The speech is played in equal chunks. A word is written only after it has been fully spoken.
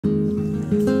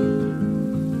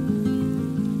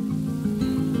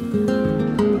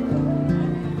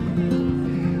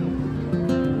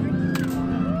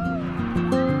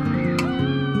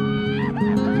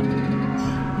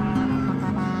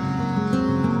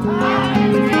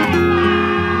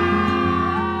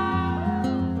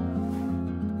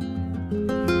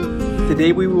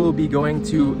Today we will be going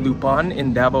to Lupon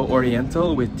in Davao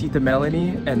Oriental with Tita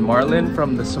Melanie and Marlon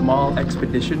from the Somal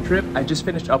expedition trip. I just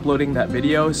finished uploading that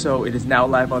video, so it is now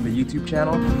live on the YouTube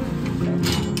channel.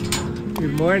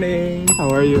 Good morning!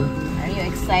 How are you? Are you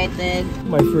excited?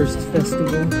 My first festival.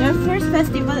 Your first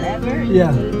festival ever?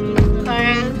 Yeah.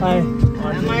 Carl. Hi.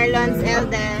 Marlon's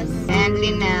eldest. And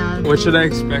Linel. What should I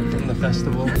expect from the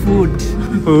festival? Food.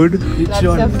 Food? Lots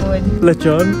of food.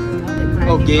 Lechon?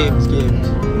 Oh, games.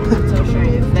 Not so sure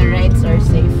if the rides are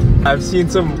safe. I've seen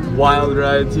some wild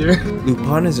rides here.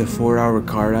 Lupon is a 4-hour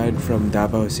car ride from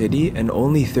Davao City and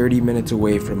only 30 minutes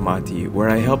away from Mati, where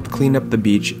I helped clean up the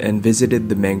beach and visited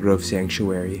the mangrove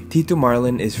sanctuary. Tito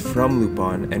Marlon is from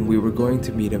Lupon and we were going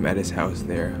to meet him at his house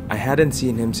there. I hadn't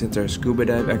seen him since our scuba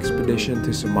dive expedition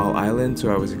to Somal Island,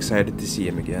 so I was excited to see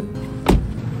him again.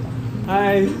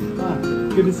 Hi!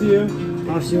 Good to see you.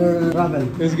 How's your travel?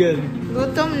 It was good.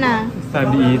 Gutom na. It's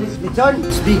time to eat. Lechon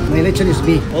is big. My lechon is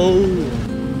big. Oh!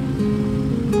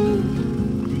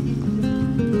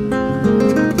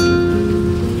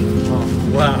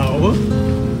 Wow!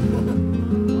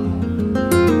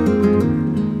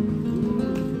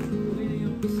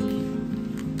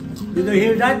 Did you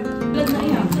hear that?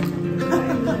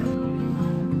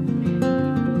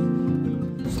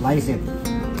 Slice it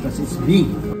because it's big.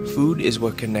 Food is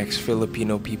what connects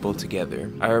Filipino people together.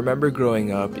 I remember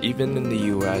growing up, even in the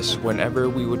US, whenever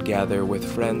we would gather with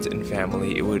friends and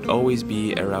family, it would always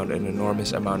be around an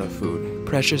enormous amount of food.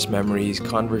 Precious memories,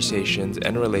 conversations,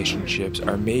 and relationships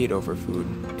are made over food.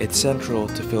 It's central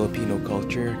to Filipino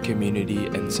culture, community,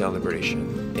 and celebration.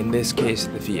 In this case,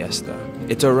 the fiesta.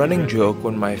 It's a running joke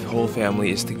when my whole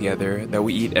family is together that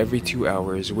we eat every 2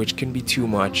 hours, which can be too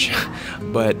much,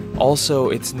 but also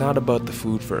it's not about the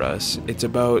food for us. It's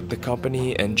about the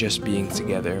company and just being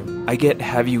together. I get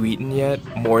 "have you eaten yet?"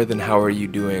 more than "how are you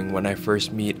doing?" when I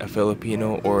first meet a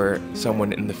Filipino or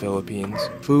someone in the Philippines.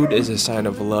 Food is a sign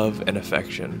of love and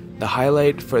affection. The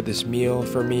highlight for this meal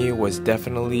for me was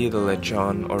definitely the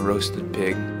lechon or roasted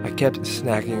pig. I kept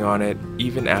snacking on it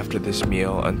even after this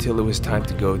meal until it was time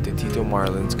to go to Tito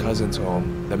Marlon's cousin's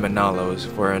home, the Manalos,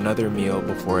 for another meal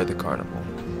before the carnival.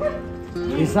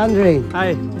 It's Andre.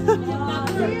 Hi.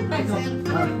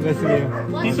 Nice to meet you.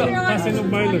 Tito, cousin of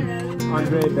Marlon.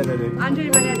 Andre Benedict. Andre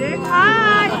Benedict.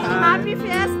 Hi! Happy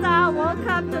Fiesta!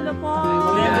 Welcome to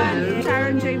Lupon. Yeah.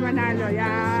 Sharon J. Manalo.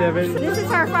 Yeah. 7. This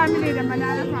is our family, the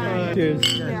Manalo family. Cheers.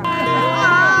 Yeah.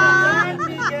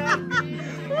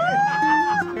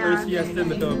 First fiesta in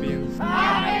the Philippines.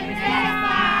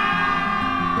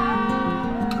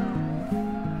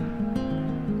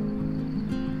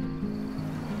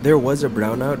 There was a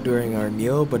brownout during our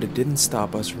meal, but it didn't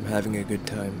stop us from having a good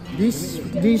time. This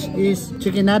dish is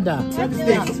chickenada. What's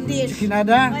this dish?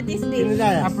 Chickenada. What is this?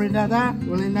 Aprenada,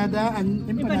 ulinada, and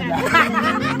empanada.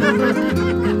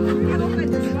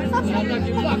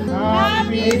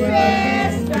 Happy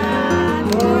Fiesta!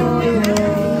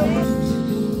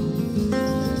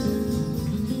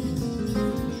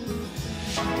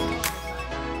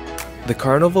 The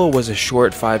carnival was a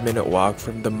short 5-minute walk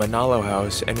from the Manalo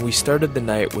house, and we started the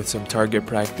night with some target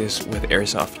practice with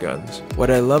airsoft guns.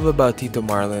 What I love about Tito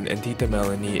Marlon and Tita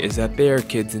Melanie is that they are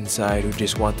kids inside who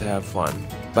just want to have fun.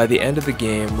 By the end of the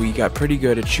game, we got pretty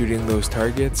good at shooting those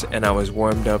targets, and I was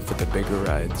warmed up for the bigger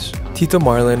rides. Tito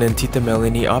Marlon and Tita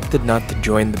Melanie opted not to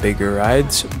join the bigger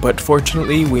rides, but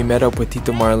fortunately we met up with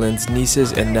Tito Marlon's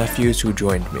nieces and nephews who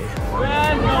joined me.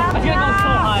 I can't go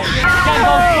so high. I can't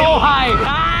go so high.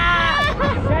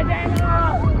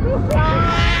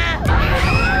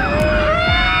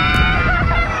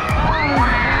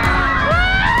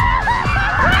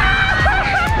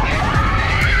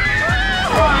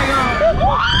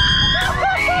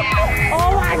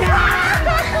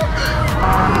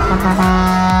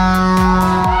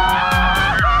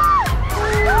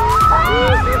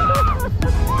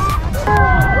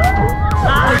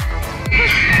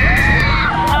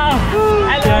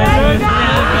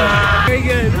 Very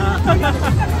good.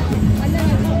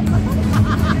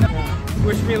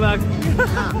 Wish me luck.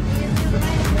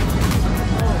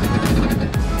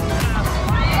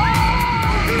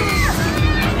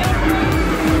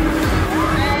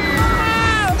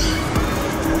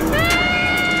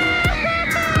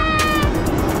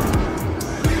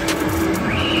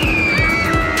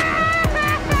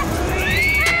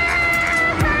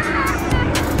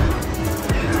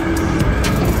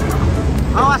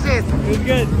 How was it? It was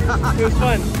good. It was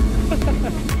fun.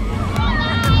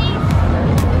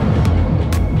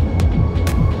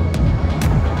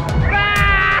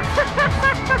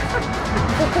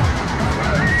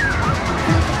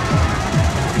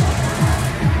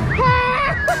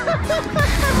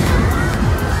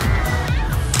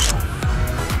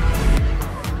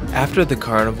 After the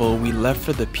carnival, we left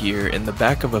for the pier in the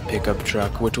back of a pickup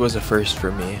truck, which was a first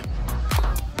for me.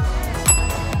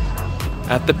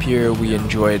 At the pier, we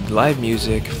enjoyed live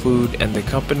music, food, and the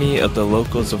company of the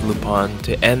locals of Lupon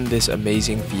to end this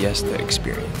amazing fiesta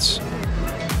experience.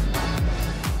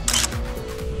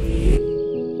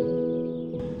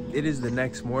 It is the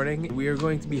next morning. We are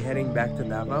going to be heading back to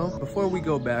Davao. Before we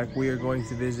go back, we are going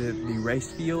to visit the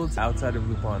rice fields outside of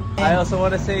Lupon. I also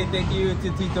want to say thank you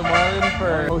to Tito Marlon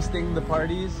for hosting the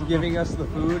parties, giving us the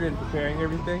food and preparing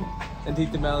everything. And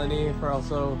Tito Melanie for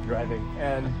also driving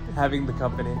and having the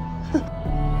company.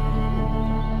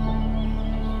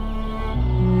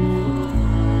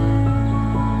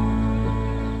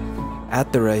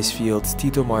 At the rice fields,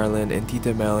 Tito Marlon and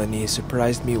Tita Melanie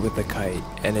surprised me with a kite,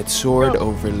 and it soared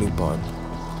over Lupon.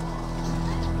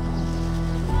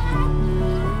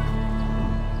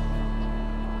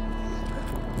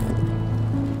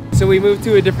 So we moved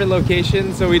to a different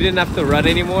location so we didn't have to run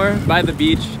anymore. By the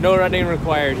beach, no running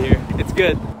required here. It's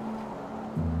good.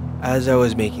 As I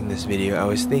was making this video, I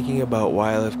was thinking about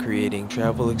why I love creating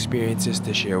travel experiences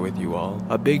to share with you all.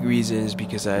 A big reason is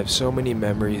because I have so many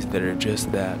memories that are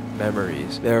just that,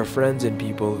 memories. There are friends and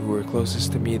people who are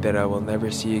closest to me that I will never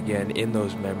see again in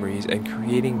those memories, and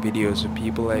creating videos of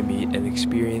people I meet and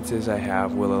experiences I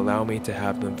have will allow me to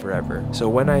have them forever. So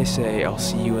when I say I'll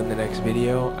see you in the next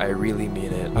video, I really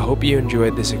mean it. I hope you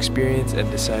enjoyed this experience and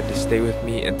decide to stay with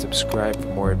me and subscribe for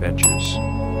more adventures.